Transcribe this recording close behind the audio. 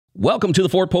Welcome to the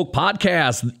Fort Polk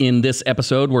podcast. In this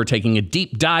episode, we're taking a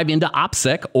deep dive into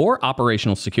OPSEC, or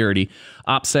operational security.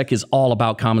 OPSEC is all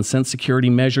about common sense security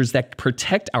measures that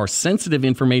protect our sensitive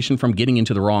information from getting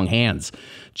into the wrong hands.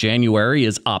 January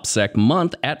is OPSEC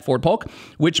Month at Fort Polk,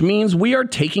 which means we are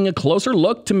taking a closer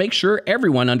look to make sure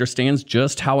everyone understands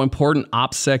just how important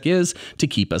OPSEC is to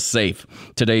keep us safe.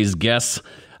 Today's guests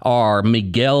are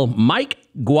Miguel, Mike,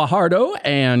 Guajardo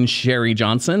and Sherry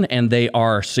Johnson, and they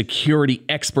are security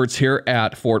experts here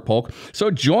at Fort Polk.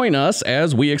 So join us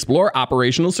as we explore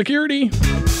operational security.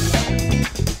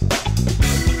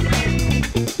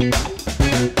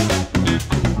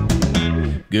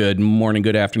 Good morning,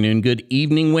 good afternoon, good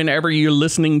evening, whenever you're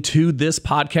listening to this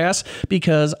podcast,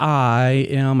 because I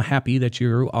am happy that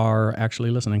you are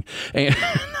actually listening. And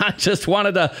I just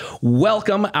wanted to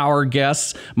welcome our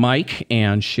guests, Mike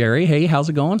and Sherry. Hey, how's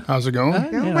it going? How's it going?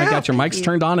 Man, I got your mics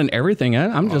turned on and everything.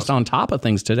 I'm just on top of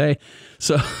things today.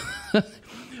 So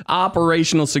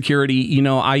operational security, you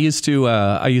know, I used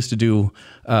to do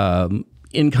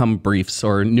income briefs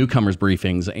or newcomers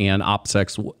briefings, and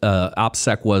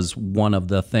OPSEC was one of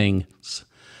the things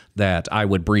that I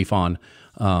would brief on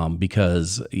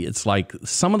because it's like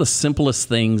some of the simplest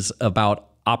things about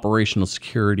operational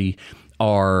security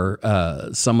are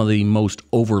some of the most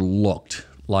overlooked,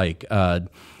 like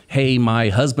hey, my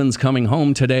husband's coming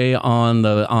home today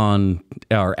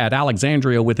or at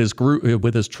Alexandria with his group,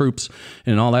 with his troops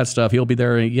and all that stuff. He'll be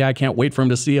there. Yeah, I can't wait for him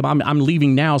to see him. I'm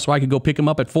leaving now so I could go pick him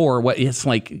up at 4. What it's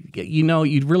like, you know,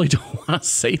 you really don't want to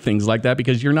say things like that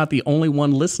because you're not the only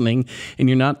one listening and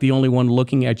you're not the only one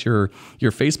looking at your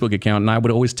Facebook account. And I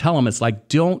would always tell them, it's like,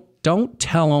 don't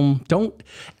tell them, don't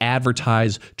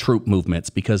advertise troop movements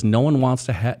because no one wants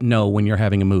to know when you're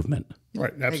having a movement.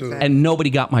 Right, absolutely. And nobody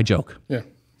got my joke. Yeah.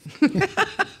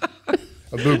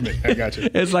 A movement, I got you.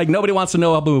 It's like nobody wants to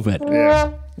know a movement.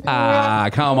 Yeah.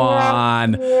 Come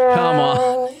on.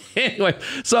 Anyway,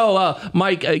 so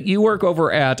Mike, you work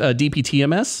over at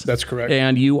DPTMS. That's correct.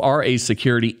 And you are a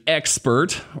security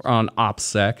expert on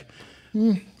OPSEC.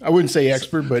 I wouldn't say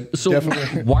expert, but so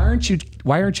definitely. Why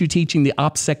aren't you teaching the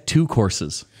OPSEC 2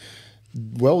 courses?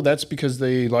 Well, that's because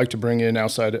they like to bring in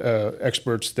outside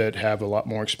experts that have a lot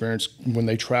more experience when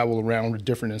they travel around with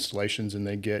different installations and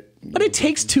they get... But it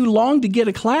takes too long to get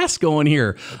a class going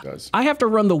here. It does. I have to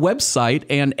run the website,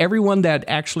 and everyone that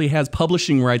actually has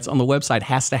publishing rights on the website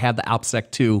has to have the OPSEC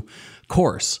 2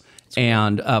 course.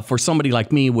 And for somebody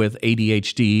like me with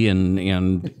ADHD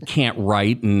and can't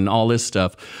write and all this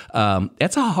stuff,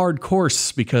 that's a hard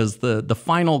course because the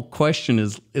final question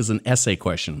is an essay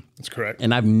question. That's correct.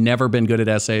 And I've never been good at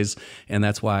essays, and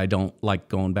that's why I don't like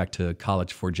going back to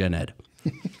college for gen ed.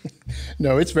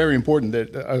 No, it's very important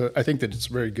that I think that it's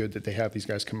very good that they have these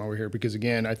guys come over here because,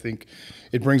 again, I think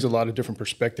it brings a lot of different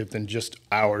perspective than just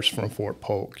ours from Fort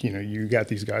Polk. You know, you got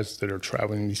these guys that are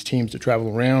traveling, these teams that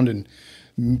travel around and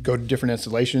go to different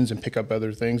installations and pick up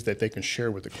other things that they can share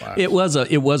with the class. It was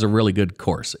a really good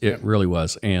course. It really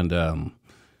was. And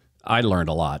I learned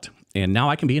a lot. And now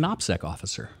I can be an OPSEC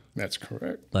officer. That's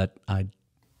correct. But I'm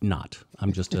not. I'm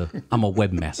a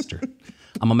webmaster.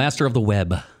 I'm a master of the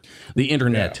web, the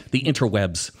internet, the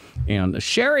interwebs. And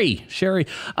Sherry,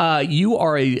 you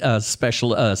are a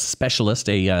specialist,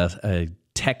 a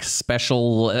tech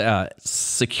special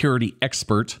security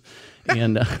expert.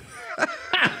 And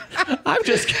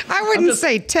I wouldn't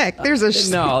say tech. There's a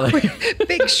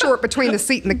big short between the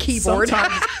seat and the keyboard.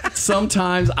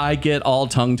 Sometimes I get all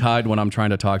tongue-tied when I'm trying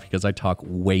to talk because I talk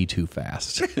way too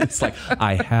fast. It's like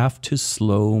I have to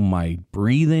slow my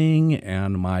breathing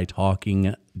and my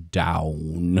talking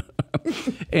down.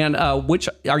 And which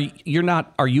are you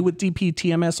with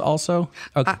DPTMS also?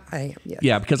 Okay. I am, yes.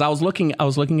 Yeah, because I was looking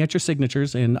at your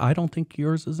signatures and I don't think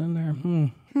yours is in there.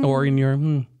 Or in your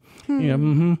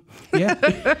Yeah. Yeah.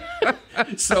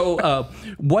 So,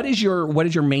 what is your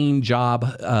main job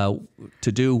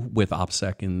to do with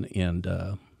OPSEC and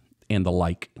the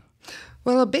like?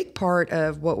 Well, a big part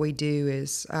of what we do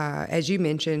is, as you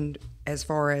mentioned, as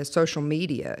far as social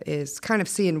media, is kind of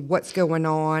seeing what's going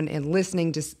on and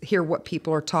listening to hear what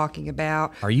people are talking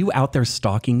about. Are you out there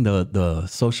stalking the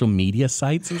social media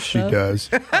sites and stuff? She does.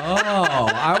 Oh,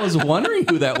 I was wondering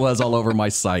who that was all over my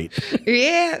site.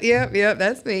 Yeah,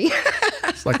 that's me.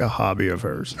 It's like a hobby of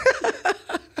hers.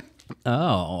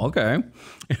 Oh, okay.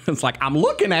 It's like, I'm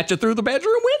looking at you through the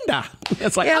bedroom window.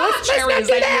 It's like, Sherry, let's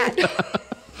not do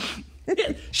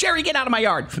that. Sherry, get out of my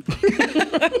yard.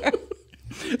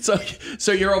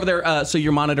 So you're over there. So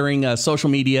you're monitoring social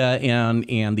media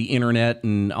and the internet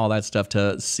and all that stuff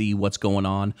to see what's going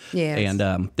on. Yes.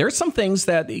 And there's some things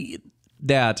that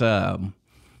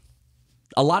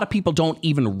a lot of people don't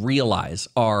even realize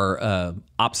are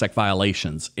OPSEC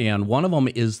violations. And one of them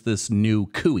is this new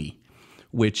CUI,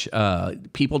 which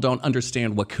people don't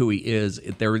understand what CUI is.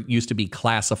 There used to be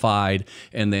classified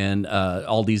and then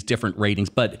all these different ratings,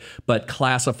 but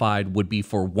classified would be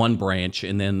for one branch,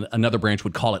 and then another branch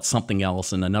would call it something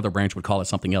else, and another branch would call it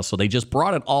something else. So they just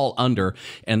brought it all under,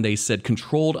 and they said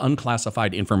controlled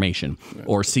unclassified information,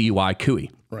 or CUI.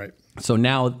 Right. So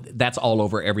now that's all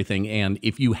over everything. And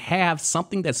if you have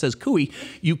something that says CUI,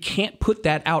 you can't put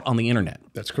that out on the internet.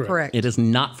 That's correct. Correct. It is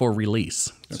not for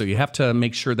release. So you have to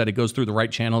make sure that it goes through the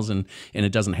right channels and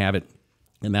it doesn't have it.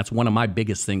 And that's one of my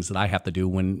biggest things that I have to do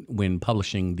when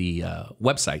publishing the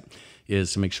website,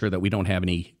 is to make sure that we don't have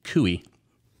any CUI,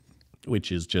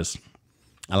 which is just,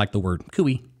 I like the word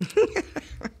CUI.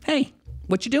 Hey,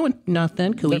 what you doing?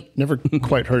 Nothing, CUI. Never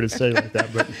quite heard it say like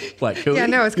that, but What, CUI? Yeah,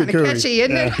 no, it's kind of Cooey. catchy,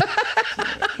 isn't it?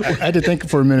 I had to think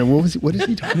for a minute. What is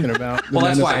he talking about? Well,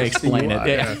 that's why I It's explain it.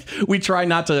 CUI, Yeah.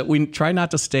 We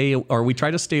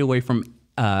try to stay away from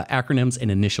acronyms and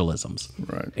initialisms.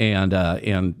 Right.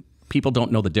 And people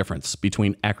don't know the difference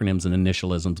between acronyms and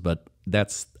initialisms, but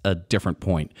that's a different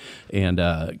point. And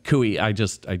CUI, I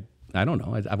don't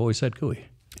know. I've always said CUI.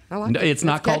 I like it. It's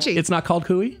not called. catchy. It's not called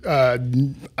CUI.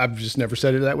 I've just never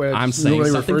said it that way. I'm saying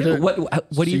something different.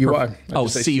 What do you CUI. prefer? I Oh,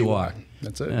 just say CUI.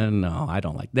 That's it. No, I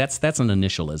don't like that's an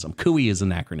initialism. CUI is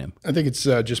an acronym. I think it's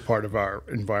just part of our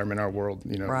environment, our world.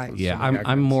 Right. with Yeah, so many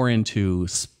I'm acronyms. more into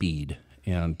speed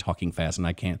and talking fast, and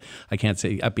I can't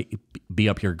say be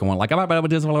up here going like CUI.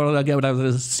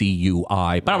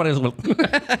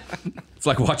 It's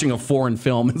like watching a foreign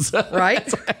film. Right?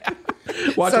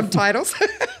 Subtitles.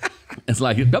 It's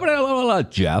like,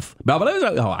 Jeff.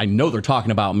 Oh, I know they're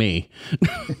talking about me.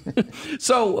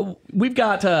 So we've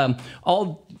got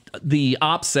all the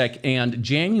OPSEC, and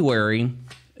January,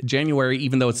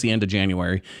 even though it's the end of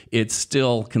January, it's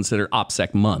still considered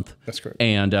OPSEC month. That's correct.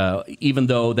 And even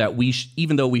though we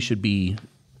should be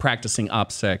practicing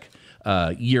OPSEC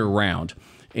year round,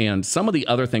 and some of the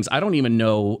other things, I don't even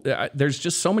know. There's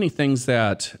just so many things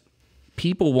that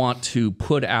people want to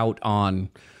put out on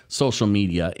social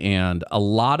media, and a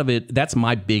lot of it, that's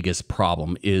my biggest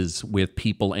problem, is with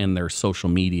people and their social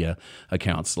media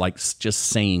accounts, like just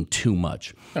saying too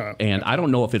much. And I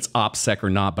don't know if it's OPSEC or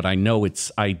not, but I know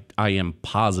I am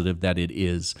positive that it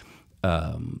is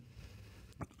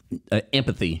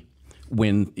empathy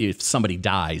if somebody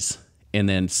dies, and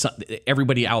then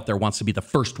everybody out there wants to be the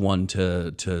first one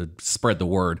to spread the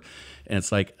word. And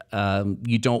it's like,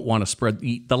 you don't want to spread.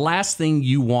 The last thing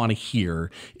you want to hear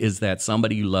is that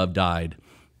somebody you love died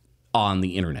on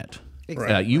the internet.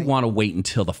 Exactly. You want to wait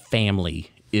until the family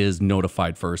is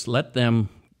notified first. Let them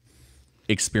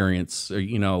experience, or,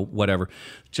 whatever.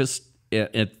 Just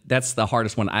that's the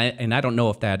hardest one. I don't know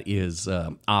if that is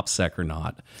OPSEC or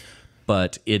not,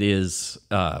 but it is.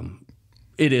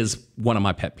 It is one of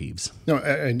my pet peeves. No,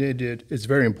 and it's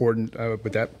very important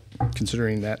with that,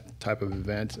 considering that type of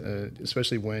event,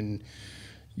 especially when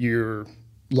your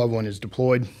loved one is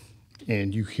deployed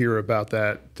and you hear about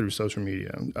that through social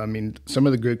media. I mean, some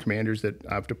of the good commanders that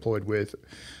I've deployed with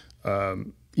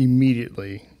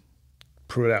immediately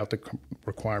put out the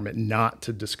requirement not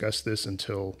to discuss this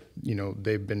until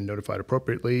they've been notified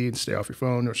appropriately, and stay off your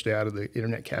phone or stay out of the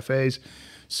internet cafes,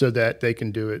 so that they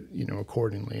can do it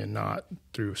accordingly and not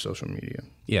through social media.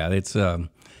 Yeah,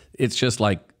 it's just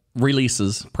like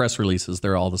releases, press releases.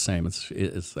 They're all the same.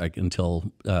 It's like until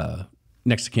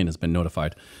next of kin has been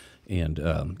notified, and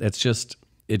it just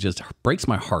breaks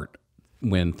my heart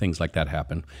when things like that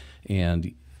happen.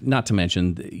 And not to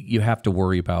mention, you have to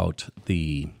worry about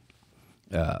the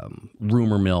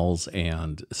rumor mills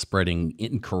and spreading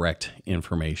incorrect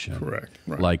information. Correct.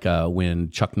 Right. Like when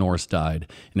Chuck Norris died,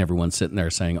 and everyone's sitting there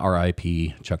saying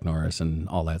R.I.P. Chuck Norris and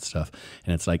all that stuff.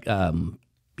 And it's like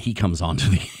he comes onto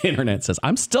the internet and says,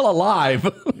 "I'm still alive."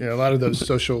 Yeah, a lot of those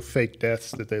social fake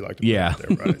deaths that they like to put Yeah. out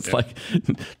there, right? It's like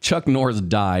Chuck Norris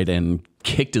died and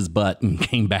kicked his butt and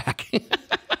came back.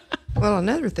 Well,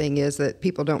 another thing is that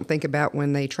people don't think about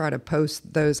when they try to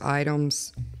post those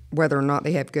items, whether or not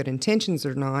they have good intentions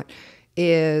or not,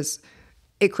 is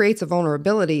it creates a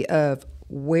vulnerability of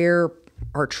where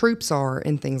our troops are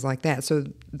and things like that. So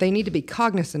they need to be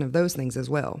cognizant of those things as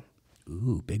well.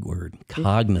 Ooh, big word.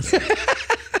 Cognizant.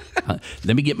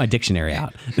 Let me get my dictionary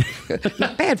out.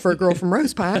 Not bad for a girl from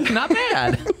Rose Pine. Not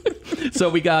bad. So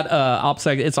we got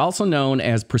OPSEC. It's also known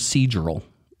as procedural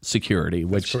security,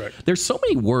 which there's so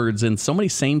many words and so many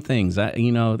same things.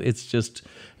 It's just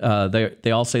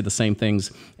they all say the same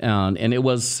things. And it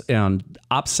was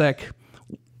OPSEC.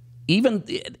 Even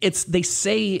they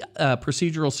say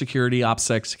procedural security,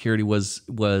 OPSEC security was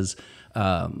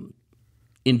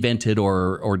invented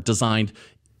or designed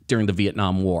during the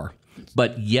Vietnam War.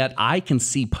 But yet I can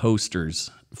see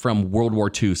posters from World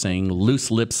War II saying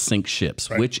 "loose lips sink ships,"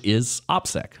 which is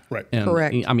OPSEC. Right. And,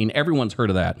 correct. I mean, everyone's heard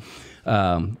of that.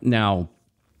 Now,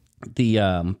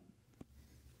 the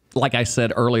like I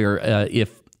said earlier,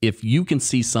 if you can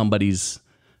see somebody's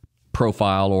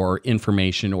profile or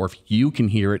information, or if you can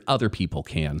hear it, other people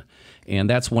can. And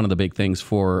that's one of the big things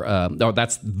for, or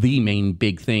that's the main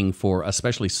big thing for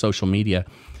especially social media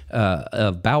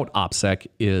about OPSEC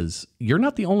is you're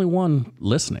not the only one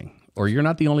listening, or you're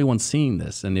not the only one seeing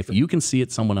this. And if you can see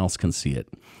it, someone else can see it.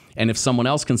 And if someone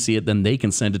else can see it, then they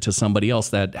can send it to somebody else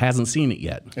that hasn't seen it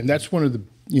yet. And that's one of the,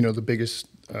 the biggest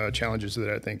challenges that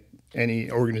I think any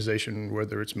organization,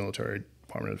 whether it's military,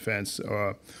 Department of Defense,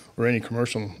 or any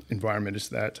commercial environment, is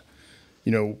that,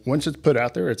 once it's put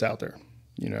out there, it's out there.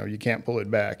 You can't pull it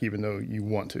back, even though you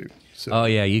want to. So. Oh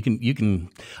yeah, you can.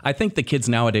 I think the kids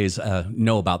nowadays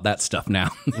know about that stuff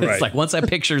now. It's like once that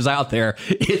picture's out there,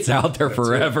 it's out there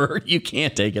forever. You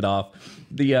can't take it off.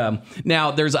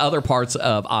 Now there's other parts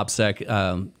of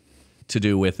OPSEC to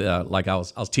do with like I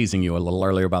was teasing you a little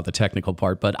earlier about the technical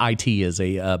part, but IT is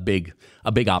a big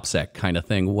OPSEC kind of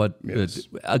thing. What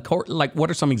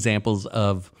what are some examples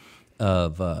of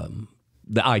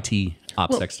the IT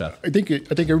OPSEC stuff? I think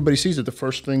everybody sees it. The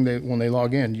first thing when they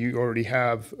log in, you already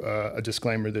have a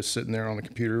disclaimer that's sitting there on the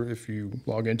computer. If you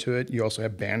log into it, you also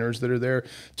have banners that are there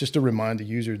just to remind the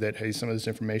user that, hey, some of this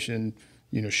information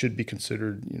should be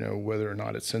considered, whether or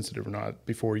not it's sensitive or not,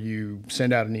 before you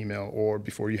send out an email or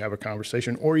before you have a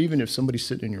conversation, or even if somebody's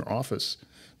sitting in your office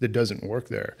that doesn't work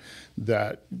there,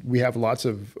 that we have lots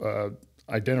of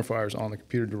identifiers on the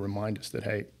computer to remind us that,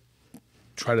 hey,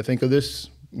 try to think of this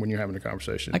when you're having a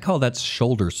conversation. I call that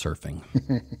shoulder surfing.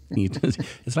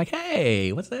 It's like,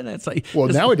 hey, what's that? It's like, well,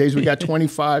 nowadays we got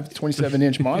 25,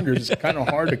 27-inch monitors. It's kind of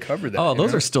hard to cover that. Oh,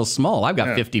 those are still small. I've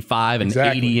got 55 and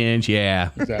 80-inch. Yeah,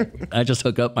 exactly. I just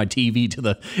hook up my TV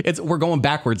to we're going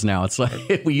backwards now. It's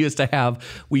like we used to have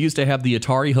the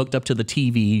Atari hooked up to the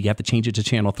TV. You have to change it to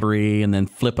channel 3 and then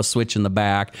flip a switch in the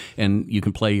back and you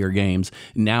can play your games.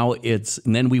 Now and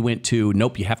then we went to,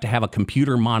 nope, you have to have a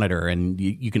computer monitor and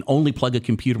you can only plug a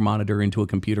computer monitor into a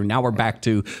computer. Now we're back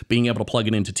to being able to plug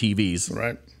it into TVs.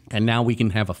 Right. And now we can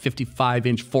have a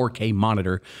 55-inch 4K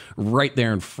monitor right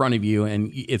there in front of you, and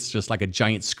it's just like a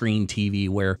giant screen TV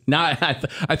where now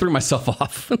I threw myself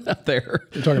off there.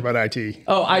 You're talking about IT.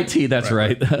 Oh, IT, that's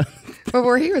right. But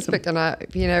where he was picking up,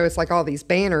 it's like all these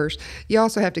banners. You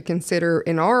also have to consider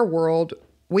in our world,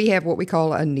 we have what we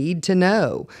call a need to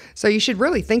know. So you should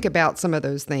really think about some of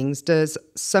those things. Does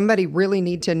somebody really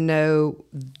need to know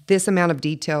this amount of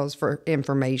details for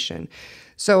information?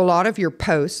 So a lot of your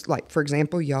posts, like for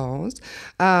example, y'all's,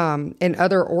 and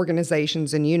other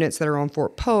organizations and units that are on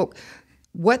Fort Polk,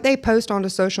 what they post onto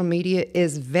social media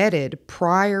is vetted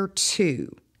prior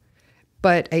to.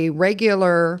 But a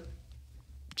regular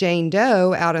Jane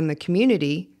Doe out in the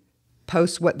community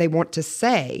posts what they want to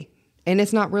say. And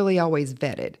it's not really always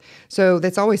vetted. So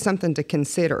that's always something to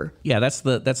consider. Yeah, that's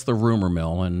the rumor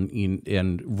mill,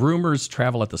 and rumors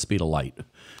travel at the speed of light.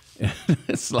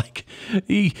 It's like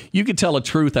you could tell a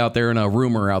truth out there and a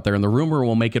rumor out there, and the rumor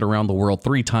will make it around the world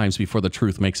 3 times before the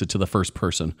truth makes it to the first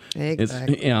person.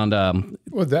 Exactly.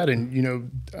 Well, that,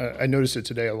 and I notice it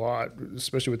today a lot,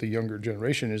 especially with the younger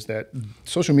generation, is that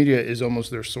social media is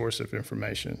almost their source of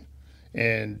information.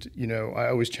 And I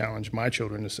always challenge my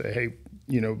children to say, hey,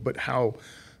 but how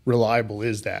reliable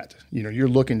is that? You're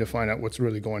looking to find out what's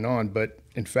really going on, but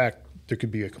in fact, there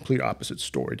could be a complete opposite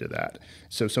story to that.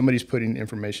 So somebody's putting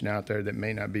information out there that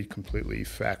may not be completely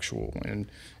factual.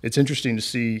 And it's interesting to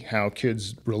see how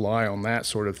kids rely on that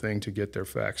sort of thing to get their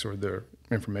facts or their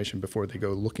information before they go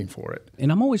looking for it.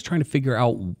 And I'm always trying to figure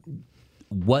out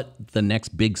what the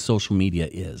next big social media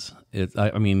is.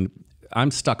 I'm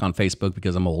stuck on Facebook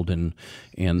because I'm old, and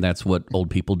that's what old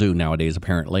people do nowadays,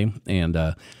 apparently. And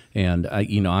I'm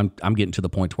getting to the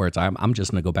point where I'm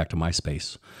just going to go back to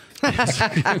MySpace.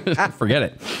 Forget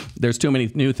it. There's too many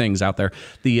new things out there.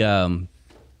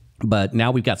 But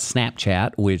now we've got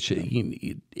Snapchat, which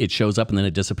it shows up and then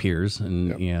it disappears,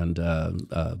 and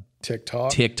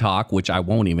TikTok, which I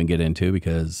won't even get into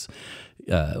because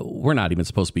we're not even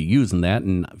supposed to be using that,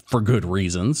 and for good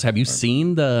reasons. Have you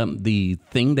seen the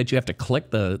thing that you have to click,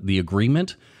 the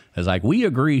agreement? It's like, you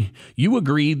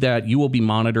agree that you will be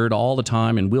monitored all the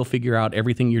time, and we'll figure out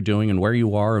everything you're doing and where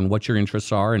you are and what your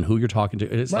interests are and who you're talking to.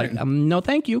 It's like, no,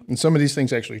 thank you. And some of these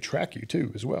things actually track you too,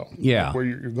 as well. Yeah, like where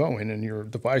you're going and your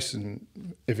device, and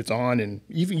if it's on, and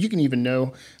even you can even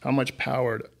know how much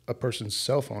power a person's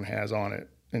cell phone has on it,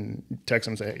 and text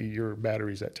them and say, hey, your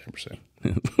battery's at 10%.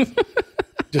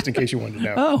 just in case you wanted to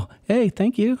know. Oh, hey,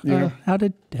 thank you. How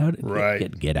did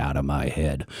Right. get out of my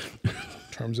head?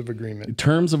 Terms of agreement.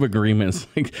 Terms of agreements.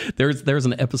 Like, there's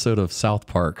an episode of South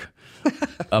Park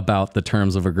about the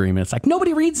terms of agreement. It's like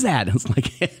nobody reads that. It's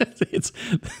like it's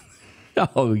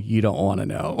oh, you don't want to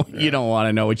know. Yeah. You don't want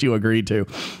to know what you agreed to.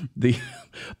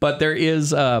 But there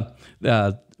is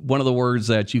one of the words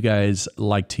that you guys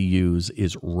like to use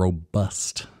is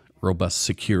robust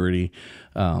security,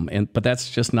 but that's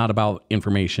just not about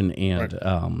information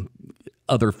and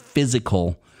other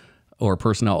physical or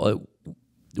personnel.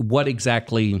 What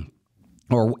exactly,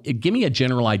 or give me a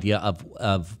general idea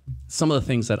of some of the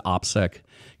things that OPSEC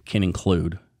can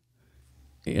include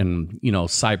in,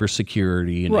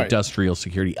 cybersecurity and industrial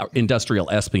security, industrial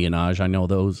espionage. I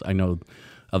know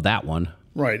of that one.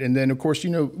 Right. And then, of course,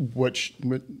 what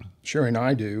Sherry and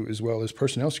I do, as well as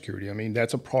personnel security. I mean,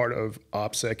 that's a part of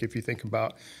OPSEC. If you think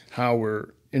about how we're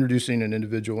introducing an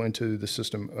individual into the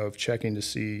system of checking to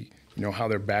see, how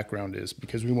their background is,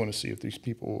 because we want to see if these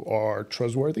people are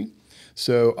trustworthy.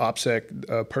 So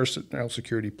OPSEC, personnel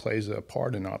security plays a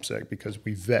part in OPSEC because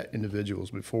we vet individuals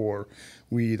before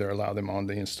we either allow them on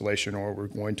the installation or we're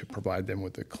going to provide them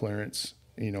with a clearance,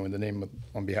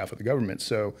 on behalf of the government.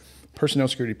 So personnel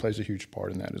security plays a huge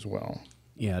part in that as well.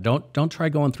 Yeah, don't try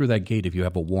going through that gate if you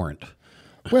have a warrant.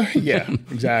 Well, yeah,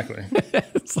 exactly.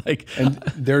 It's like, and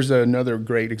there's another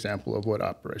great example of what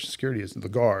operation security is: the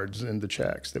guards and the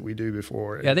checks that we do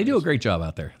before. Yeah, they do a great job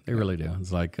out there. They really do.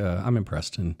 It's like I'm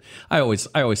impressed, and I always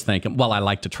thank them. Well, I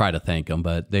like to try to thank them,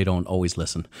 but they don't always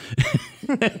listen.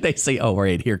 They say, "Oh,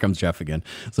 right, here comes Jeff again."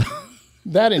 So.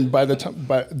 That, and by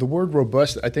the word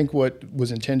robust, I think what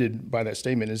was intended by that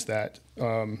statement is that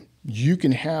you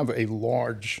can have a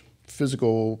large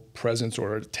physical presence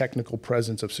or a technical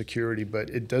presence of security, but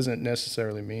it doesn't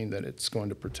necessarily mean that it's going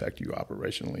to protect you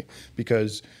operationally,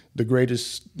 because the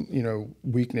greatest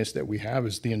weakness that we have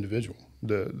is the individual,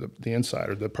 the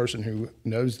insider, the person who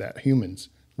knows that. Humans,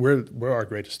 we're our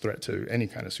greatest threat to any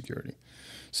kind of security.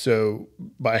 So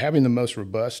by having the most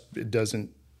robust, it doesn't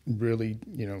really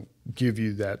give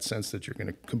you that sense that you're going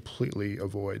to completely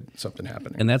avoid something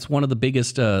happening. And that's one of the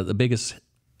biggest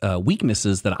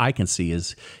weaknesses that I can see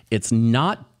is it's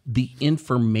not the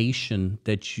information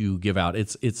that you give out.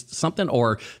 It's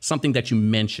something that you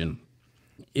mention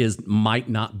might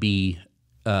not be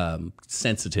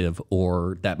sensitive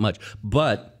or that much.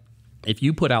 But if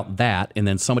you put out that and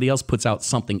then somebody else puts out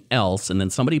something else and then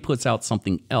somebody puts out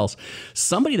something else,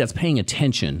 somebody that's paying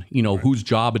attention, whose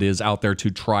job it is out there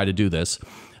to try to do this,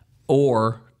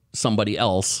 or somebody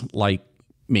else like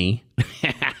me,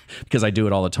 because I do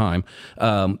it all the time.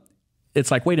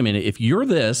 It's like, wait a minute, if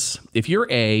you're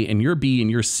A and you're B and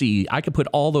you're C, I could put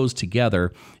all those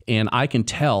together and I can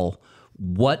tell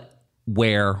what,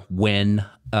 where, when.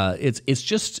 It's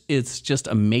just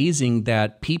amazing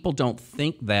that people don't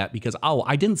think that, because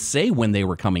I didn't say when they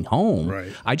were coming home.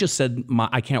 Right. I just said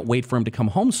I can't wait for him to come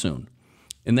home soon.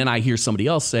 And then I hear somebody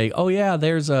else say, "Oh yeah,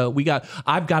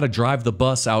 I've got to drive the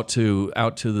bus out to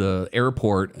the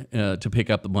airport to pick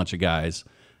up a bunch of guys."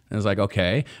 And it's like,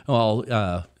 okay,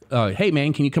 well, hey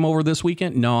man, can you come over this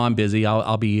weekend? No, I'm busy.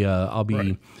 I'll be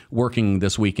right. working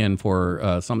this weekend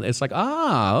for some. It's like,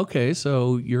 okay,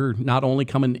 so you're not only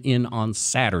coming in on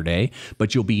Saturday,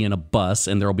 but you'll be in a bus,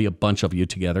 and there'll be a bunch of you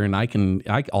together. And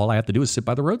all I have to do is sit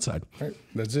by the roadside. Right.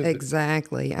 That's it.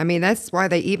 Exactly. I mean, that's why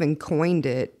they even coined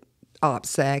it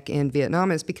OPSEC in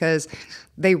Vietnam, is because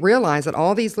they realized that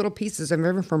all these little pieces of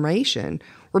information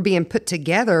were being put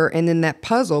together, and then that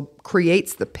puzzle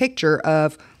creates the picture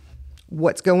of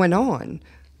what's going on.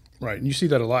 Right. And you see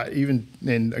that a lot,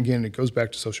 and again, it goes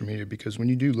back to social media, because when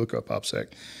you do look up OPSEC,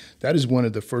 that is one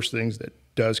of the first things that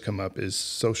does come up is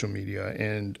social media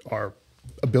and our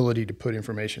ability to put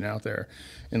information out there.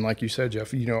 And like you said,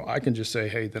 Jeff, I can just say,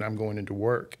 hey, that I'm going into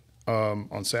work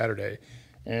on Saturday,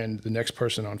 and the next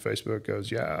person on Facebook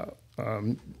goes, yeah,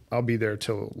 I'll be there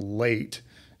till late.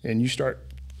 And you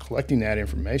start collecting that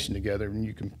information together, and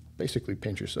you can basically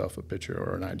paint yourself a picture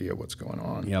or an idea of what's going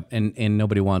on. Yep, and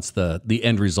nobody wants the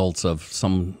end results of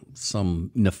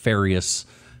some nefarious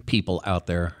people out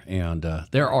there, and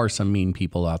there are some mean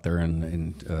people out there,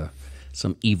 and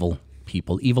some evil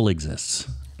people. Evil exists,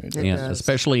 and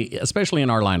especially in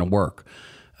our line of work,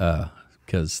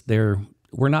 because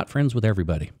we're not friends with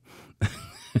everybody.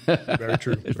 Very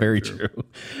true. Very true.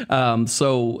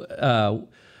 So,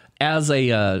 as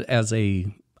a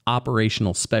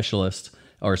operational specialist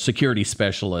or security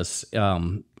specialist,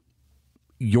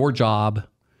 your job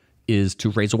is to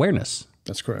raise awareness.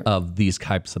 That's correct. Of these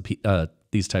types of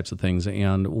things.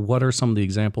 And what are some of the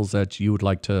examples that you would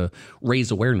like to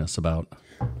raise awareness about?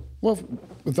 Well,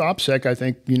 with OPSEC, I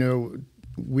think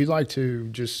we like to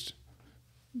just,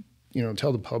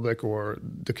 tell the public or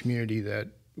the community that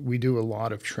we do a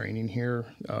lot of training here.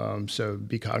 So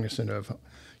be cognizant of,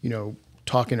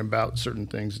 talking about certain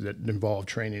things that involve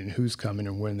training and who's coming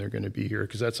and when they're going to be here,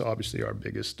 because that's obviously our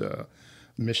biggest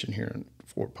mission here in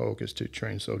Fort Polk is to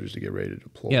train soldiers to get ready to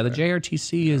deploy. Yeah, the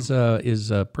JRTC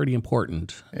is pretty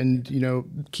important. And,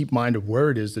 keep mind of where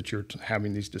it is that you're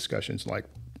having these discussions, like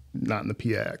not in the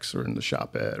PX or in the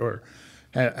shopette or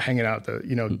hanging out at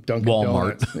the, Dunkin'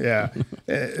 Walmart. Donuts. Yeah.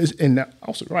 And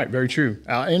also, right, very true,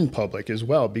 out in public as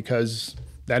well, because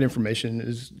that information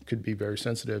could be very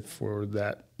sensitive for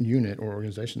that unit or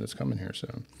organization that's coming here. So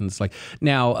And it's like,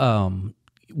 now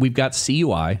we've got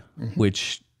CUI,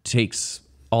 which takes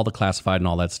all the classified and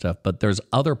all that stuff, but there's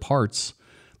other parts,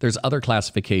 there's other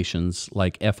classifications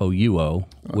like FOUO,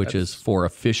 which is for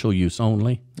official use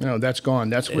only. No, that's gone.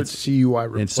 That's what CUI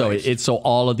replaced. And so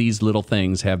all of these little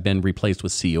things have been replaced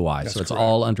with CUI. So it's correct.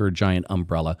 all under a giant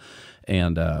umbrella,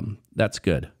 and that's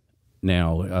good.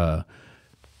 Now,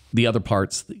 the other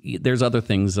parts, there's other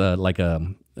things like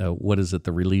what is it?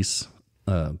 The release,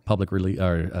 public release,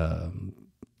 or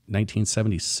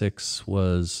 1976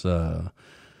 was.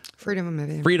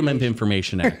 Freedom of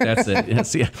Information Act. That's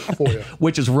it.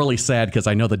 Which is really sad because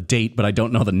I know the date, but I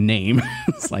don't know the name.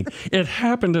 It's like, it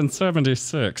happened in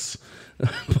 76.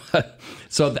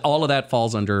 So all of that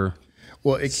falls under.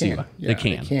 Well, it can. Yeah, it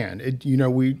can. It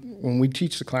can. When we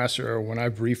teach the class or when I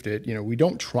briefed it, we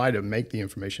don't try to make the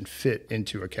information fit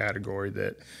into a category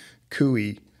that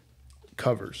CUI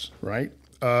covers, right?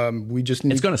 We just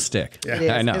need. It's going to stick.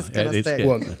 Yeah, I know. It's gonna stick.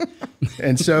 Well,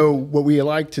 and so what we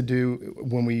like to do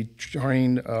when we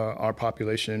train our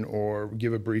population or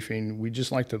give a briefing, we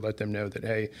just like to let them know that,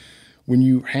 hey, when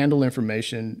you handle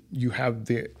information, you have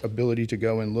the ability to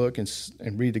go and look and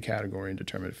read the category and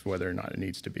determine whether or not it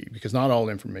needs to be, because not all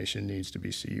information needs to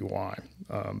be CUI.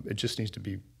 It just needs to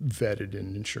be vetted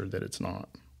and ensured that it's not.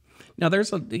 Now, there's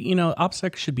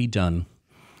OPSEC should be done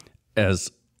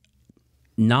as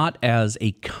not as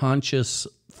a conscious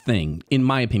thing, in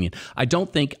my opinion. I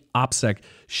don't think OPSEC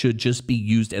should just be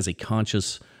used as a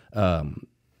conscious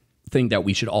thing that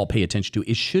we should all pay attention to.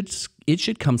 It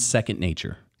should come second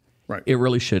nature. Right. It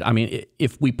really should. I mean,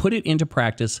 if we put it into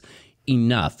practice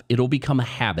enough, it'll become a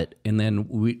habit, and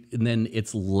then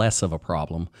it's less of a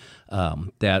problem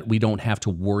that we don't have to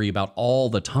worry about all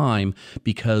the time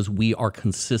because we are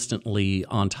consistently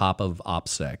on top of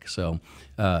OPSEC. So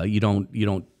you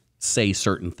don't say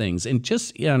certain things.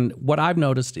 And what I've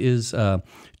noticed is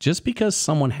just because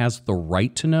someone has the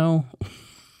right to know,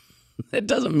 it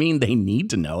doesn't mean they need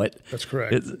to know it. That's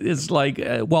correct. It's like,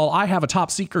 well, I have a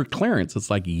top secret clearance. It's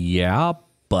like, yeah,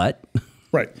 but.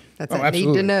 Right. That's a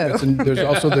need to know. There's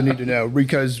also the need to know,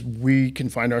 because we can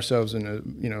find ourselves in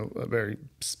a very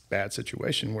bad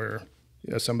situation where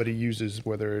somebody uses,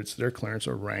 whether it's their clearance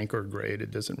or rank or grade,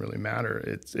 it doesn't really matter.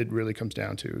 It really comes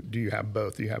down to, do you have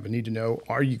both? Do you have a need to know?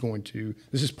 Are you going to,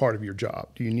 this is part of your job.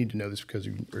 Do you need to know this because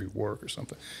of your work or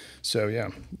something? So yeah,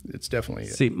 it's definitely.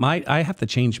 See, I have to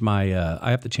change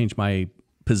my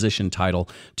position title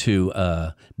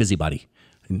to busybody.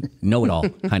 Know-it-all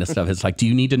kind of stuff. It's like, do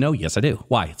you need to know? Yes, I do.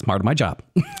 Why? It's part of my job.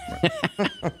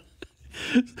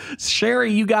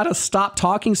 Sherry, you got to stop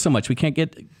talking so much. We can't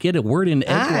get a word in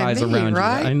edgewise around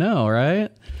right? you. I know, right?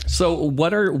 So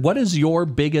what is your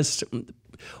biggest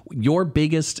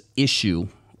issue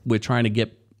with trying to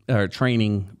get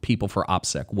training people for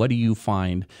OPSEC? What do you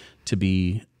find to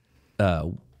be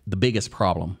the biggest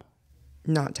problem?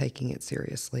 Not taking it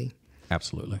seriously.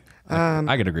 Absolutely.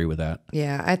 I could agree with that.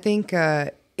 Yeah, I think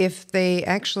if they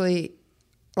actually,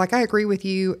 like, I agree with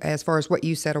you as far as what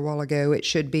you said a while ago, it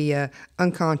should be a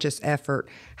unconscious effort.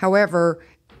 However,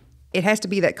 it has to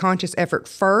be that conscious effort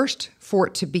first for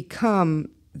it to become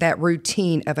that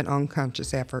routine of an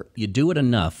unconscious effort. You do it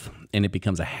enough and it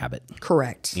becomes a habit.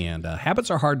 Correct. And habits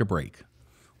are hard to break,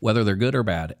 whether they're good or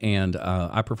bad. And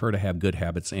I prefer to have good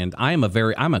habits. And I'm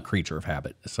a creature of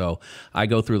habit. So I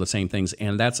go through the same things.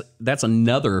 And that's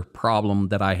another problem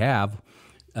that I have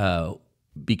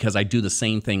because I do the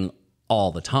same thing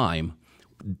all the time.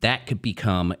 That could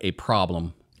become a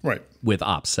problem Right. with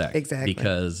OPSEC. Exactly.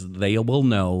 Because they will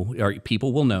know, or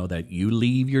people will know, that you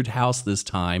leave your house this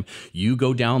time, you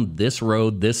go down this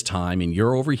road this time, and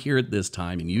you're over here at this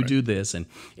time, and you do this, and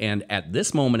at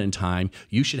this moment in time,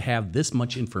 you should have this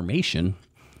much information.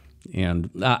 And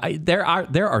there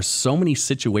are so many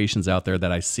situations out there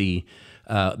that I see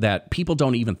that people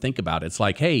don't even think about. It's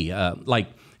like, hey, like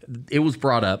it was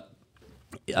brought up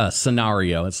a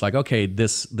scenario. It's like, okay,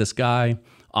 this guy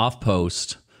off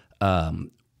post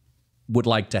would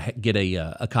like to get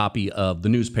a copy of the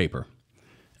newspaper.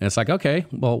 And it's like, okay,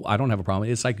 well, I don't have a problem.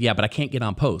 It's like, yeah, but I can't get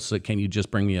on post. So can you just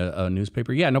bring me a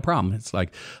newspaper? Yeah, no problem. It's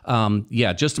like,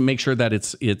 yeah, just to make sure that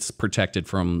it's protected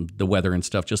from the weather and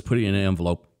stuff, just put it in an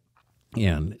envelope.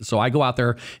 And so I go out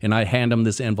there and I hand him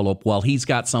this envelope while he's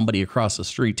got somebody across the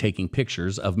street taking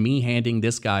pictures of me handing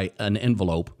this guy an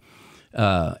envelope.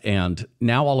 And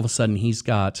now all of a sudden he's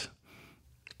got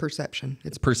perception.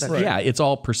 It's Right. Yeah, it's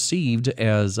all perceived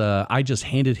as I just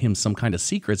handed him some kind of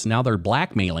secrets. Now they're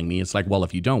blackmailing me. It's like, well,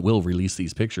 if you don't, we'll release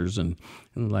these pictures. And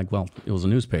I'm like, well, it was a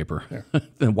newspaper. Yeah.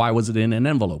 Then why was it in an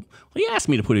envelope? Well, he asked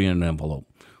me to put it in an envelope.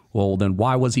 Well, then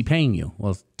why was he paying you?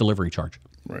 Well, it's delivery charge.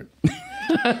 Right.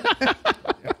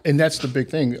 And that's the big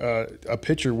thing. A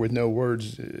picture with no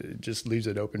words just leaves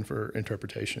it open for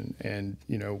interpretation. And,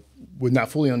 with not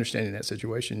fully understanding that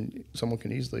situation, someone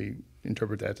can easily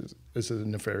interpret that as a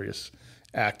nefarious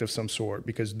act of some sort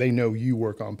because they know you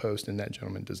work on post and that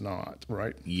gentleman does not,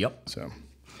 right? Yep.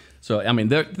 So I mean,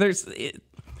 there's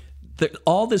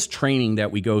all this training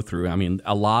that we go through. I mean,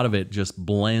 a lot of it just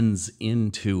blends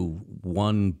into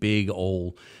one big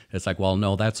old. It's like, well,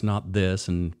 no, that's not this,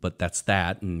 but that's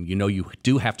that, and you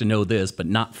do have to know this, but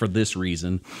not for this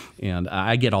reason. And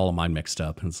I get all of mine mixed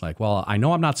up. And it's like, well, I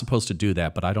know I'm not supposed to do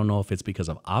that, but I don't know if it's because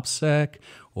of OPSEC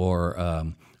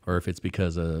or if it's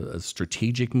because of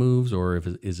strategic moves, or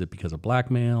is it because of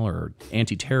blackmail or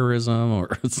anti-terrorism,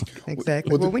 or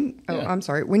exactly. I'm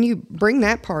sorry. When you bring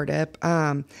that part up,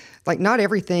 like not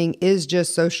everything is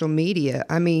just social media.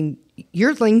 I mean,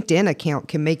 your LinkedIn account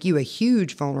can make you a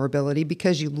huge vulnerability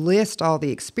because you list all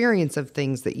the experience of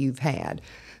things that you've had.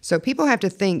 So people have to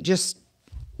think just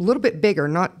a little bit bigger,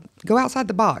 not go outside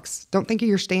the box. Don't think of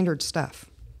your standard stuff.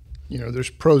 There's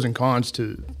pros and cons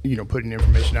to, putting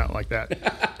information out like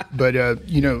that. But,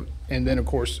 and then, of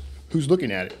course, who's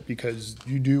looking at it? Because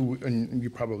you do, and you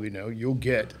probably know, you'll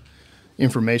get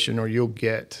information or you'll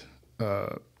get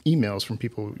emails from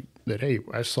people that, hey,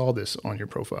 I saw this on your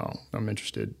profile. I'm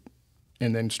interested.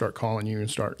 And then start calling you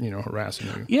and start, harassing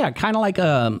you. Yeah, kind of like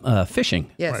phishing.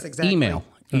 Yes, Right. exactly. Email,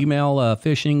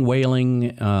 phishing,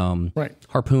 whaling, Right.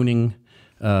 harpooning,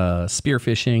 spear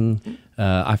fishing.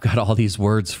 I've got all these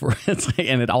words for it,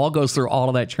 and it all goes through all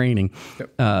of that training.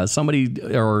 Yep. Somebody,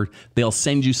 or they'll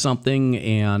send you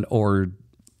something, or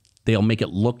they'll make it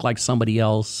look like somebody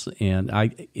else, and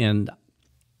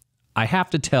I have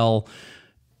to tell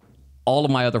all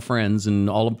of my other friends and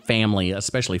all of family,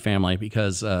 especially family,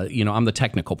 because I'm the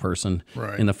technical person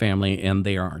Right. in the family, and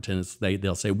they aren't. And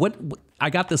they'll say, "What?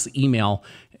 I got this email,"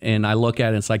 and I look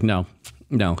at it. It's like, no,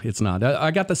 it's not.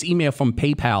 I got this email from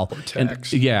PayPal. Or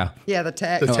text. And, yeah, Yeah, the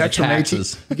text. The text from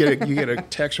taxes. AT&T, you get a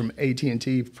text from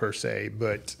AT&T per se,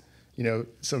 but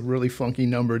it's a really funky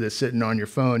number that's sitting on your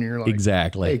phone. And you're like,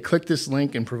 Exactly. Hey, click this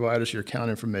link and provide us your account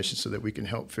information so that we can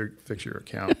help fix your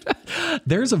account.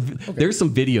 There's some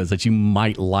videos that you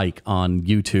might like on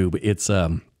YouTube.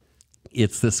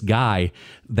 It's this guy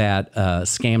that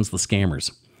scams the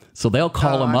scammers. So they'll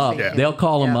call him up. Yeah. They'll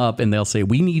call him up and they'll say,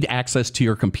 "We need access to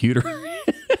your computer."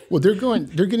 Well, they're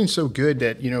getting so good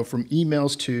that from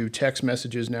emails to text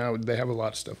messages now they have a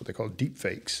lot of stuff what they call deep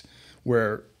fakes,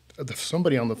 where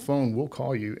somebody on the phone will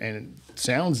call you and it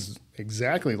sounds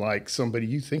exactly like somebody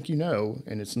you think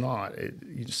and it's not.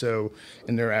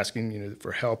 And they're asking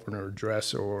for help or an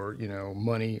address or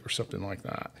money or something like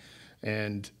that,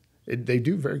 and they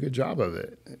do a very good job of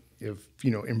it of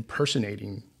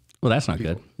impersonating. Well, that's not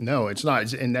people. good. No, it's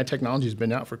not. And that technology has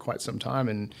been out for quite some time,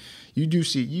 and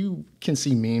you can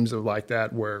see memes of like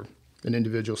that where an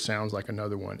individual sounds like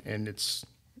another one, and it's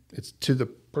to the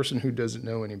person who doesn't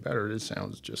know any better, it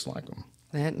sounds just like them.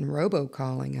 That and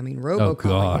robocalling. I mean,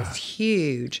 robocalling is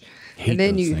huge. Hate and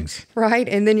then those things. Right?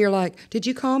 And then you're like, did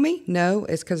you call me? No,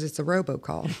 it's because it's a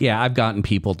robocall. Yeah, I've gotten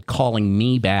people calling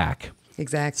me back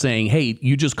Exactly. saying, "Hey,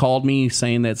 you just called me,"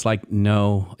 saying that it's like,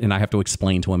 no. And I have to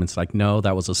explain to them, it's like, no,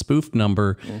 that was a spoofed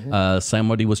number.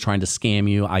 Somebody was trying to scam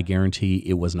you. I guarantee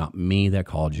it was not me that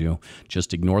called you.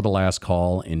 Just ignore the last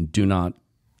call and do not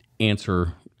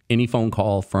answer any phone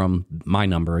call from my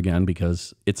number again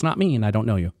because it's not me and I don't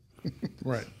know you.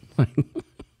 Right.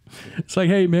 It's like,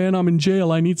 "Hey, man, I'm in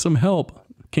jail. I need some help.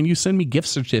 Can you send me gift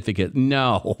certificate?"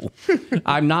 No,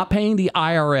 I'm not paying the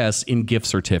IRS in gift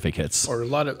certificates. Or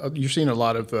you're seeing a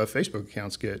lot of Facebook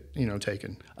accounts get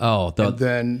taken. Oh, and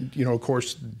then of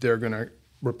course they're going to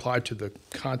reply to the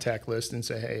contact list and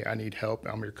say, "Hey, I need help.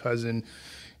 I'm your cousin,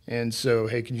 and so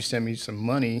hey, can you send me some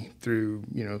money through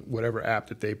whatever app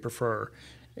that they prefer?"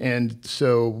 And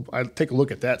so I take a look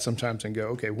at that sometimes and go,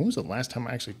 "Okay, when was the last time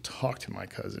I actually talked to my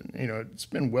cousin?" It's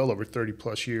been well over 30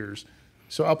 plus years.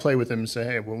 So I'll play with them and say,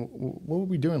 "Hey, well, what were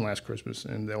we doing last Christmas?"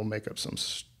 And they'll make up some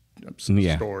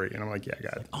Yeah. story. And I'm like, yeah, I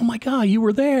got it. Oh my God, you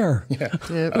were there.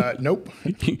 Yeah. Nope.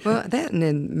 Well, that and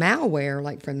then malware,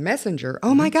 like from Messenger.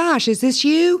 Oh my gosh, is this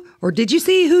you? Or did you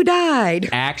see who died?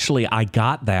 Actually, I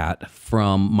got that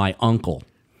from my uncle.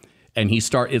 And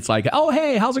it's like, oh,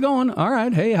 hey, how's it going? All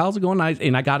right. Hey, how's it going?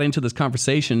 And I got into this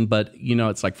conversation, but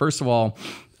it's like, first of all,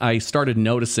 I started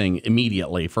noticing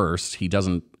immediately first,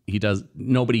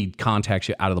 nobody contacts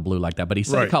you out of the blue like that, but he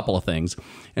said a couple of things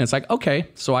and it's like, okay.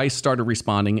 So I started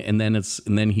responding and then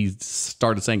he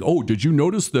started saying, oh, did you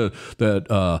notice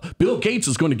that Bill Gates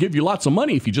is going to give you lots of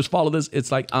money if you just follow this?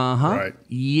 It's like, right.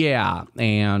 Yeah.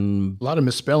 And a lot of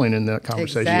misspelling in that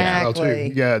conversation. Exactly.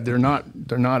 Too. Yeah. They're not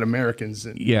Americans.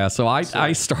 Yeah. So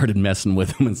I started messing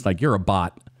with him. It's like, you're a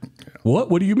bot.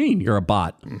 What do you mean you're a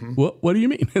bot? Mm-hmm. What do you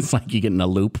mean? It's like you get in a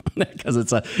loop because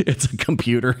it's a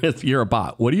computer. You're a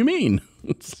bot. What do you mean?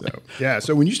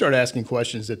 So when you start asking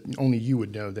questions that only you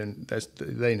would know, then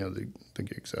they know the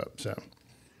gig's up. So,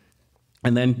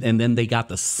 and then they got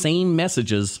the same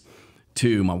messages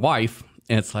to my wife,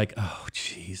 and it's like, oh,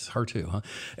 geez, her too, huh?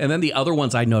 And then the other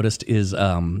ones I noticed is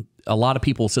a lot of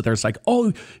people sit there. It's like,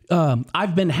 oh,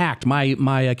 I've been hacked.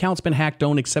 My account's been hacked.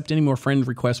 Don't accept any more friend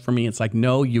requests from me. It's like,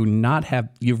 no, you've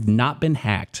not been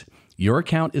hacked. Your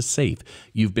account is safe.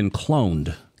 You've been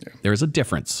cloned. Yeah. There's a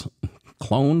difference.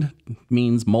 Cloned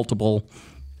means multiple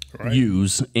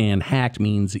use, and hacked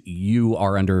means you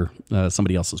are under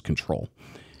somebody else's control.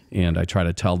 And I try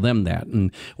to tell them that,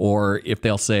 or if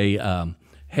they'll say,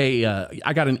 hey,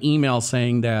 I got an email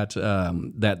saying that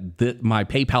my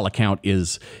PayPal account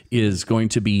is going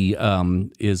to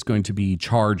be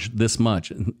charged this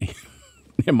much. And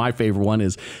my favorite one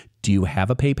is, do you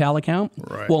have a PayPal account?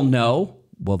 Right. Well, no.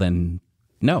 Well, then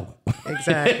no.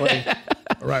 Exactly.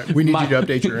 Right. We need you to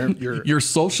update your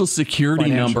social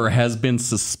security number has been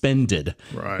suspended.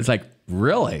 Right. It's like,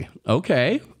 really?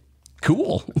 Okay.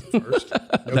 Cool.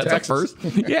 That's a first.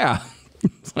 Yeah.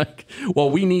 It's like,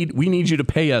 well, we need you to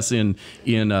pay us in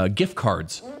gift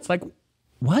cards. It's like,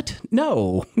 what?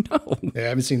 No. Yeah, I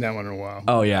haven't seen that one in a while.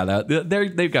 Oh yeah,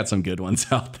 they've got some good ones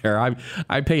out there.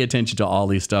 I pay attention to all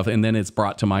these stuff, and then it's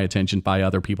brought to my attention by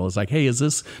other people. It's like, hey,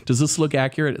 does this look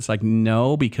accurate? It's like,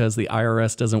 no, because the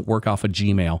IRS doesn't work off of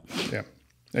Gmail. Yeah,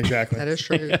 exactly. That is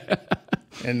true.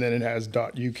 And then it has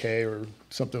 .uk or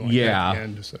something like that at the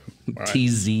end. So,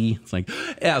 TZ. It's like,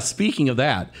 yeah, speaking of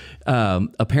that,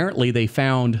 apparently they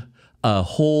found a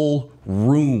whole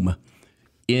room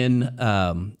in,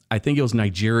 I think it was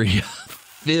Nigeria,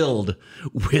 filled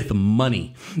with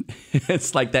money.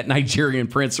 It's like that Nigerian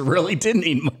prince really didn't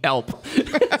need my help.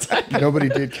 Nobody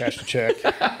did cash the check.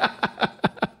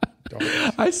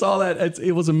 I saw that.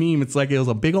 It was a meme. It's like it was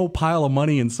a big old pile of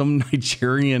money in some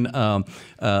Nigerian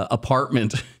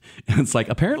apartment. And it's like,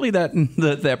 apparently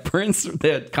that prince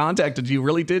that contacted you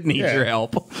really did need your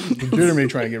help. Legitimately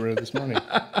trying to get rid of this money.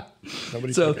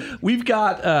 So we've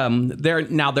got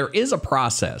there is a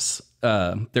process.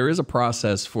 There is a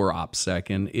process for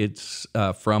OPSEC, and it's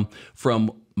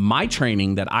from my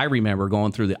training that I remember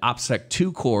going through the OPSEC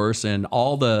 2 course and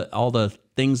all the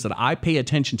things that I pay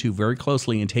attention to very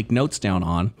closely and take notes down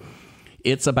on.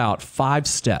 It's about 5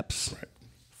 steps. Right.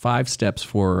 5 steps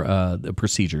for the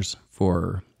procedures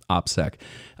for OPSEC.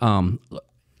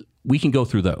 We can go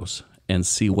through those and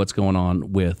see what's going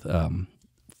on with some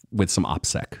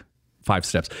OPSEC. 5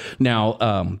 steps.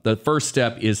 Now, the first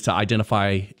step is to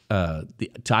identify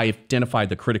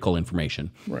the critical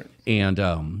information. Right.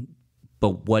 And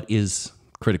but what is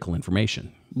critical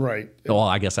information? Right. Well,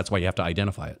 I guess that's why you have to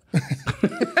identify it.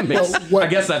 I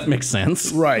guess that makes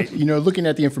sense. Right. Looking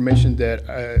at the information that,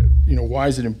 why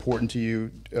is it important to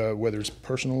you, whether it's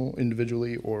personal,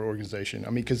 individually, or organization?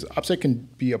 I mean, because OPSEC can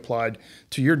be applied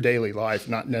to your daily life,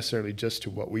 not necessarily just to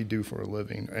what we do for a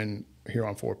living and here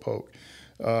on Fort Polk,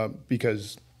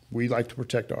 because we like to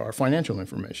protect our financial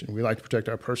information. We like to protect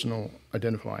our personal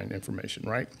identifying information,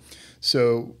 right?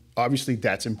 So obviously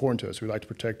that's important to us. We like to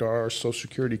protect our social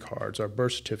security cards, our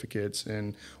birth certificates,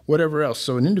 and whatever else.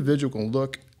 So an individual can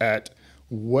look at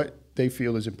what they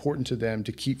feel is important to them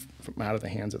to keep from out of the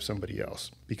hands of somebody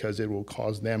else, because it will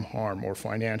cause them harm or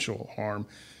financial harm.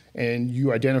 And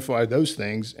you identify those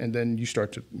things, and then you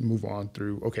start to move on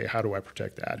through, okay, how do I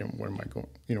protect that? And where am I going?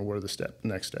 What are the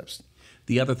next steps?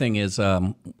 The other thing is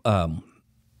when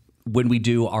we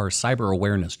do our cyber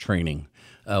awareness training,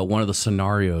 one of the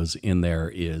scenarios in there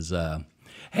is,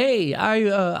 hey,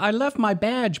 I left my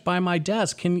badge by my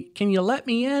desk. Can you let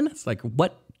me in? It's like,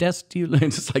 what desk do you?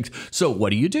 It's just like, so what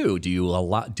do? Do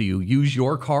you use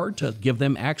your card to give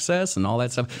them access and all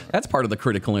that stuff? That's part of the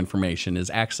critical information is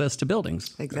access to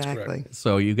buildings. Exactly.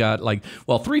 So you got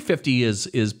 350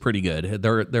 is pretty good.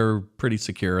 They're pretty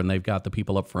secure, and they've got the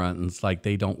people up front, and it's like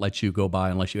they don't let you go by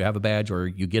unless you have a badge or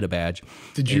you get a badge.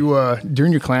 Did you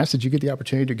during your class? Did you get the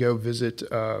opportunity to go visit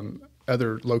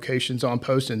other locations on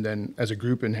post, and then as a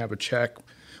group and have a check?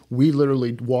 We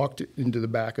literally walked into the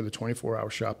back of the 24-hour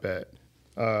shopette.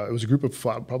 It was a group of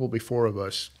probably 4 of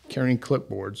us carrying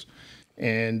clipboards,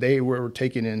 and they were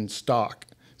taking in stock.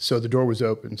 So the door was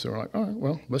open. So we're like, all right,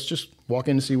 well, let's just walk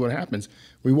in and see what happens.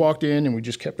 We walked in and we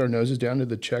just kept our noses down to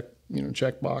the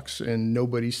check box, and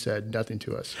nobody said nothing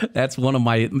to us. That's one of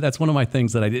my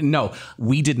things that I didn't know.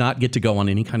 We did not get to go on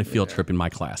any kind of field trip in my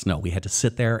class. No, we had to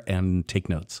sit there and take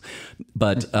notes.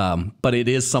 But it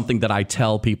is something that I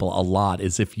tell people a lot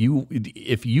is if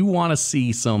you want to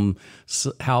see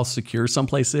how secure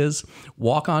someplace is,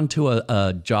 walk onto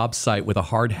a job site with a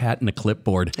hard hat and a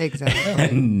clipboard. Exactly.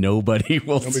 And nobody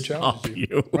will stop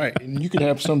you. Right. And you can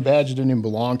have some badge that didn't even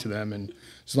belong to them, and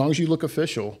as long as you look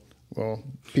official, well,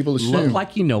 people assume. Look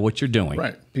like you know what you're doing.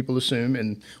 Right. People assume.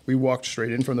 And we walked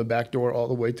straight in from the back door all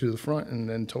the way to the front, and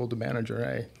then told the manager,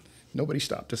 hey, nobody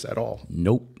stopped us at all.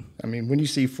 Nope. I mean, when you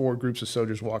see 4 groups of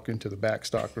soldiers walk into the back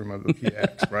stock room of the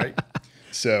PX, right?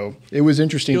 So it was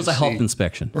interesting. It was a health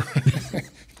inspection.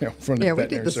 Yeah, we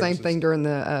did the same thing during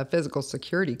the physical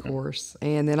security course.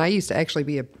 And then I used to actually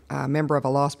be a member of a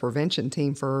loss prevention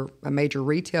team for a major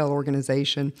retail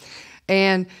organization.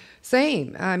 And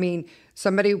same, I mean,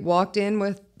 somebody walked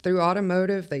in through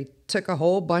automotive, they took a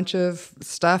whole bunch of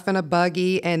stuff in a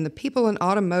buggy, and the people in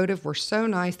automotive were so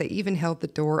nice, they even held the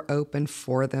door open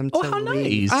for them to how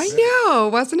leave. Nice. I know,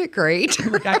 wasn't it great?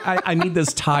 I need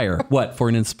this tire. What, for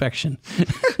an inspection?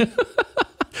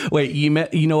 Wait,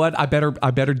 you know what? I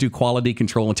better do quality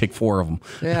control and take 4 of them.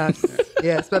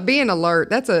 Yes. But being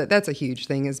alert, that's a huge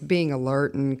thing, is being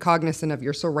alert and cognizant of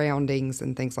your surroundings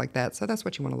and things like that. So that's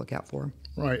what you want to look out for.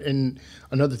 Right. And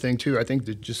another thing too, I think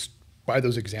that just by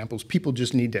those examples, people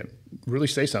just need to really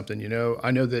say something.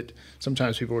 I know that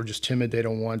sometimes people are just timid. They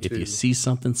don't want to. If you see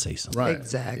something, say something. Right.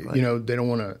 Exactly. They don't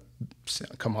want to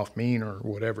come off mean or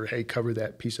whatever. Hey, cover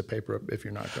that piece of paper up if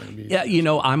you're not going to be. Yeah,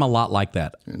 I'm a lot like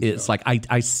that. It's like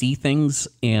I see things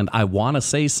and I want to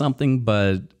say something,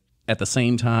 but at the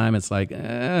same time, it's like,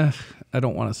 I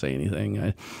don't want to say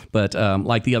anything. But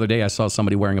like the other day, I saw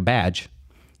somebody wearing a badge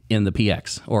in the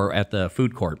PX or at the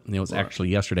food court. It was actually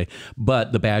yesterday,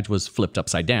 but the badge was flipped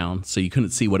upside down, so you couldn't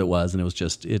see what it was, and it was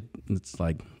just it's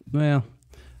like, well,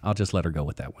 I'll just let her go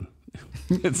with that one.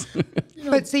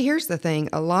 But see, here's the thing.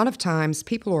 A lot of times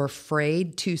people are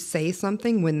afraid to say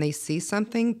something when they see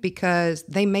something because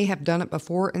they may have done it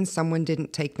before and someone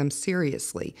didn't take them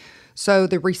seriously. So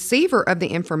the receiver of the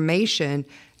information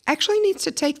actually needs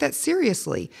to take that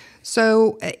seriously.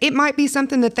 So it might be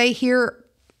something that they hear,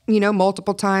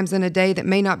 multiple times in a day that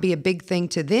may not be a big thing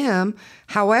to them.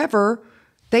 However,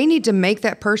 they need to make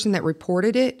that person that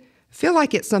reported it feel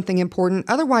like it's something important.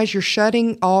 Otherwise, you're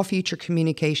shutting all future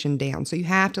communication down. So you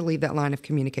have to leave that line of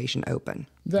communication open.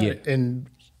 And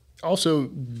also,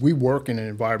 we work in an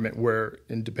environment where,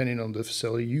 and depending on the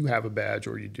facility, you have a badge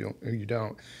or you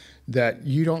don't, that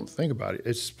you don't think about it.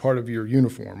 It's part of your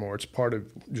uniform or it's part of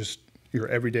just your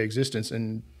everyday existence.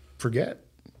 And forget,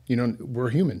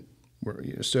 we're human.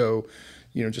 So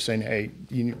just saying, hey,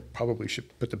 you probably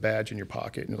should put the badge in your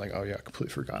pocket, and you're like, oh yeah, I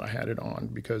completely forgot I had it on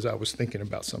because I was thinking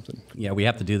about something. Yeah, we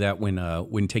have to do that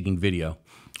when taking video.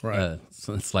 Right.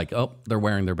 So it's like, oh, they're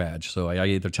wearing their badge, so I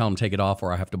either tell them to take it off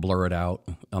or I have to blur it out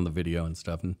on the video and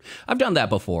stuff. And I've done that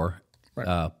before.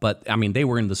 Right. But I mean, they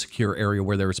were in the secure area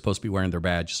where they were supposed to be wearing their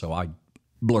badge, so I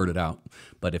blurred it out.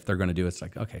 But if they're going to do it, it's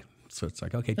like, okay. So it's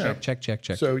like, okay, check.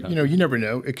 So, you never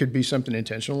know. It could be something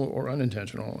intentional or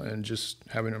unintentional, and just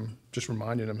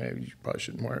reminding them, hey, you probably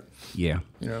shouldn't wear it. Yeah.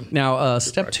 Now,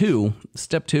 step two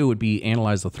would be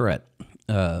analyze the threat.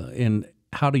 And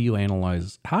how do you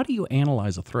analyze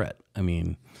a threat? I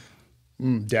mean,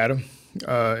 data,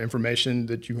 information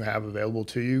that you have available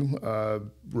to you.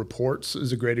 Reports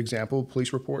is a great example.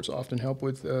 Police reports often help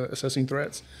with assessing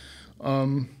threats.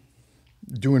 Doing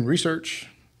research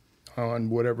on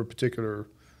whatever particular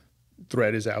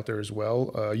threat is out there as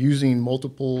well, using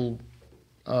multiple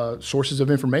sources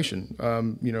of information.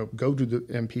 Go to the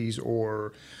MPs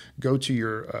or go to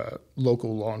your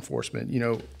local law enforcement.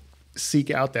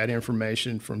 Seek out that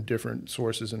information from different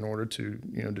sources in order to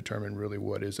determine really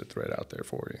what is a threat out there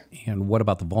for you. And what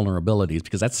about the vulnerabilities?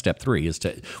 Because that's step 3 is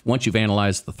to, once you've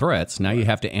analyzed the threats, now you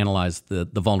have to analyze the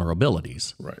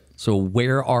vulnerabilities. Right. So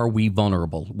where are we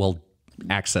vulnerable? Well,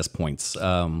 access points.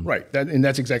 Right, and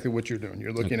that's exactly what you're doing.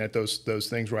 You're looking at those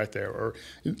things right there, or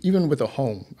even with a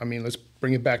home. I mean, let's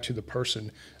bring it back to the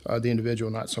person, the individual,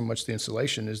 not so much the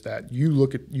installation. Is that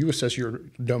you assess your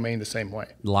domain the same way.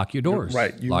 Lock your doors.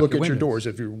 Right, you look at your doors.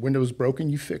 If your window is broken,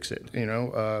 you fix it.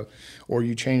 Or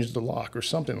you change the lock or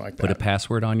something like that. Put a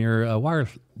password on your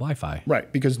Wi-Fi.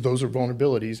 Right, because those are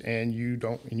vulnerabilities, and you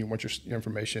want your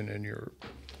information and your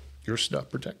stuff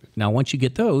protected. Now, once you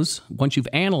get those, once you've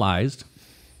analyzed,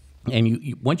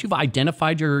 and once you've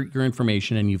identified your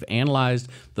information and you've analyzed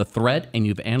the threat and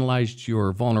you've analyzed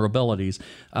your vulnerabilities,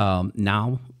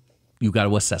 now you've got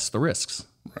to assess the risks.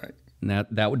 Right. And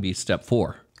that would be step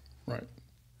 4. Right.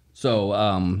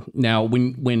 So now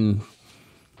when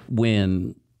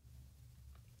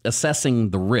assessing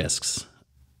the risks,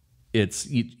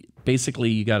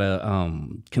 basically you got to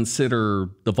consider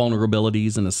the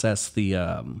vulnerabilities and assess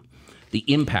the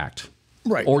impact,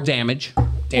 right, or damage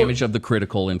of the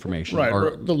critical information, right,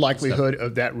 or the likelihood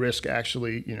of that risk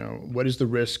actually. What is the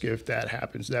risk if that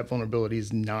happens? That vulnerability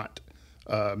is not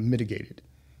mitigated.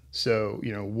 So,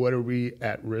 what are we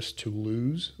at risk to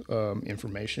lose?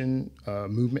 Information,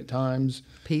 movement times,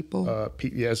 people.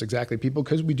 Yes, exactly, people,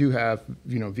 because we do have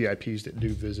VIPs that do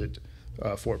visit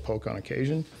Fort Polk on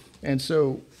occasion. And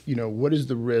so, what is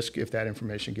the risk if that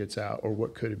information gets out, or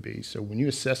what could it be? So when you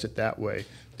assess it that way,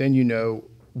 then you know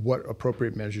what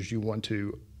appropriate measures you want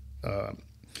to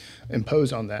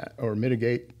impose on that or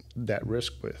mitigate that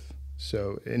risk with.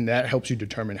 So, and that helps you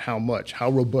determine how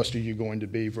robust are you going to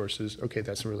be versus, okay,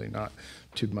 that's really not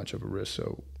too much of a risk.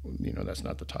 So, that's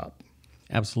not the top.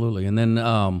 Absolutely. And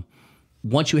then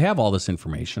once you have all this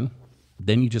information,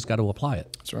 then you just got to apply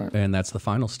it. That's right. And that's the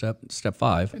final step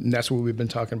 5. And that's what we've been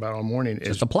talking about all morning.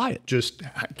 Just apply it. Just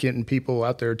getting people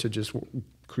out there to just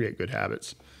create good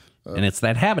habits. And it's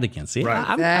that habit again. See, right.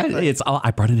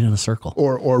 I brought it in a circle.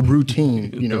 Or routine.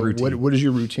 Routine. What is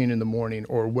your routine in the morning,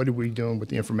 or what are we doing with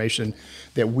the information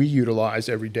that we utilize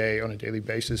every day on a daily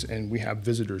basis? And we have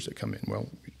visitors that come in. Well,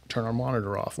 we turn our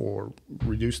monitor off or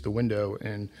reduce the window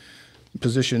and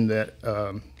position that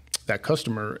that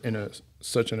customer in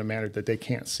such a manner that they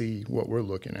can't see what we're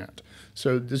looking at.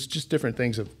 So there's just different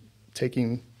things of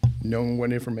knowing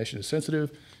what information is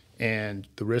sensitive and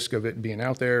the risk of it being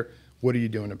out there. What are you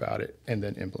doing about it? And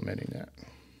then implementing that.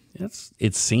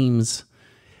 It seems,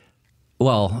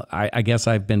 well, I guess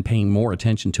I've been paying more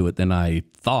attention to it than I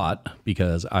thought,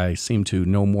 because I seem to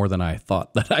know more than I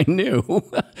thought that I knew.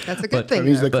 That's a good thing.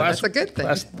 That's a good thing.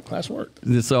 Class work.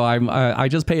 So I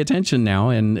just pay attention now,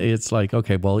 and it's like,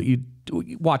 okay, well, you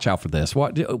watch out for this.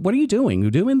 What are you doing? You're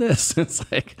doing this.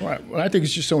 It's like, right. Well, I think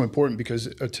it's just so important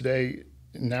because today,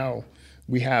 now,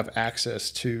 we have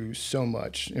access to so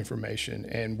much information,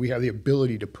 and we have the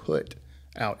ability to put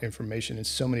out information in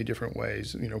so many different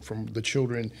ways. From the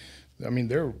children, I mean,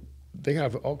 they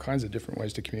have all kinds of different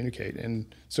ways to communicate,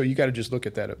 and so you got to just look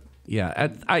at that. Yeah,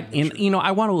 I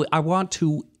want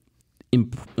to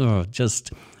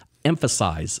just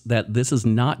emphasize that this is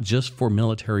not just for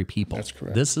military people. That's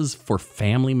correct. This is for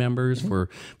family members,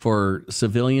 for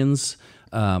civilians,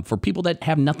 for people that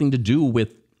have nothing to do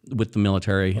with the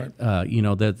military, right.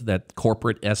 That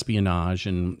corporate espionage,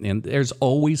 and there's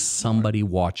always somebody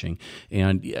watching,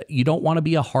 and you don't want to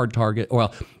be a hard target.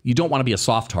 Well, you don't want to be a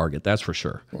soft target, that's for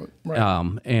sure.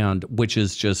 Right. And which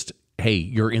is just, hey,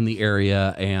 you're in the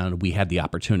area and we had the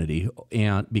opportunity,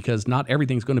 and because not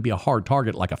everything's going to be a hard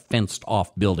target like a fenced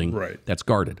off building that's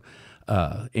guarded.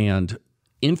 And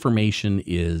information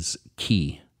is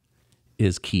key.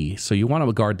 So you want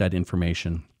to guard that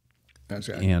information.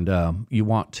 Exactly. And you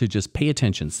want to just pay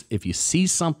attention. If you see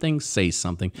something, say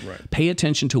something. Right. Pay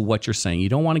attention to what you're saying. You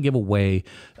don't want to give away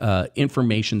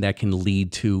information that can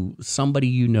lead to somebody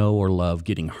you know or love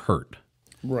getting hurt.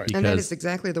 Right. And that is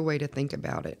exactly the way to think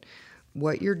about it.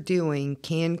 What you're doing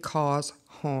can cause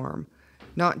harm,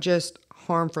 not just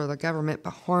harm for the government,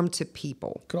 but harm to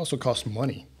people. It could also cost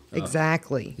money.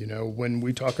 Exactly. When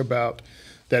we talk about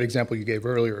that example you gave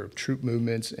earlier of troop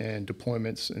movements and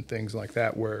deployments and things like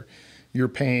that, where you're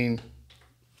paying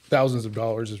thousands of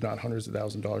dollars, if not hundreds of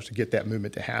thousands of dollars, to get that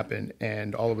movement to happen,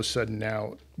 and all of a sudden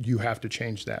now you have to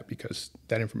change that because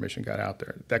that information got out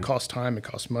there. That costs time, it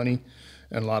costs money,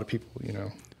 and a lot of people,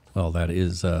 Well, that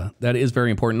is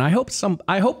very important. I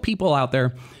hope people out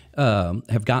there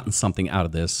have gotten something out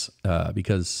of this,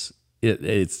 because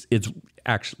it's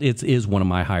actually it is one of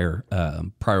my higher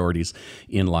priorities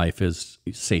in life is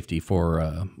safety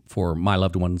for my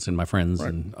loved ones and my friends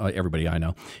and everybody I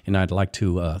know. And I'd like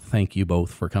to thank you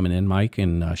both for coming in, Mike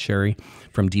and Sherry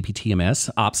from DPTMS,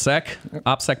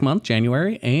 OPSEC Month,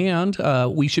 January, and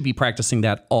we should be practicing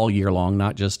that all year long,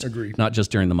 not just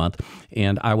during the month.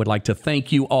 And I would like to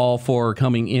thank you all for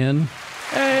coming in.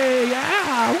 Hey,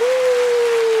 yeah, woo!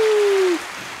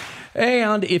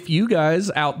 And if you guys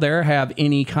out there have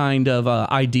any kind of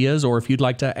ideas, or if you'd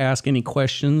like to ask any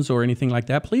questions or anything like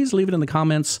that, please leave it in the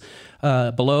comments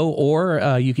below,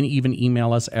 or you can even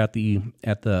email us at the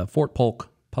Fort Polk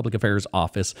Public Affairs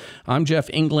Office. I'm Jeff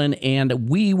England, and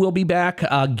we will be back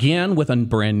again with a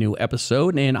brand new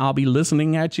episode, and I'll be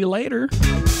listening at you later.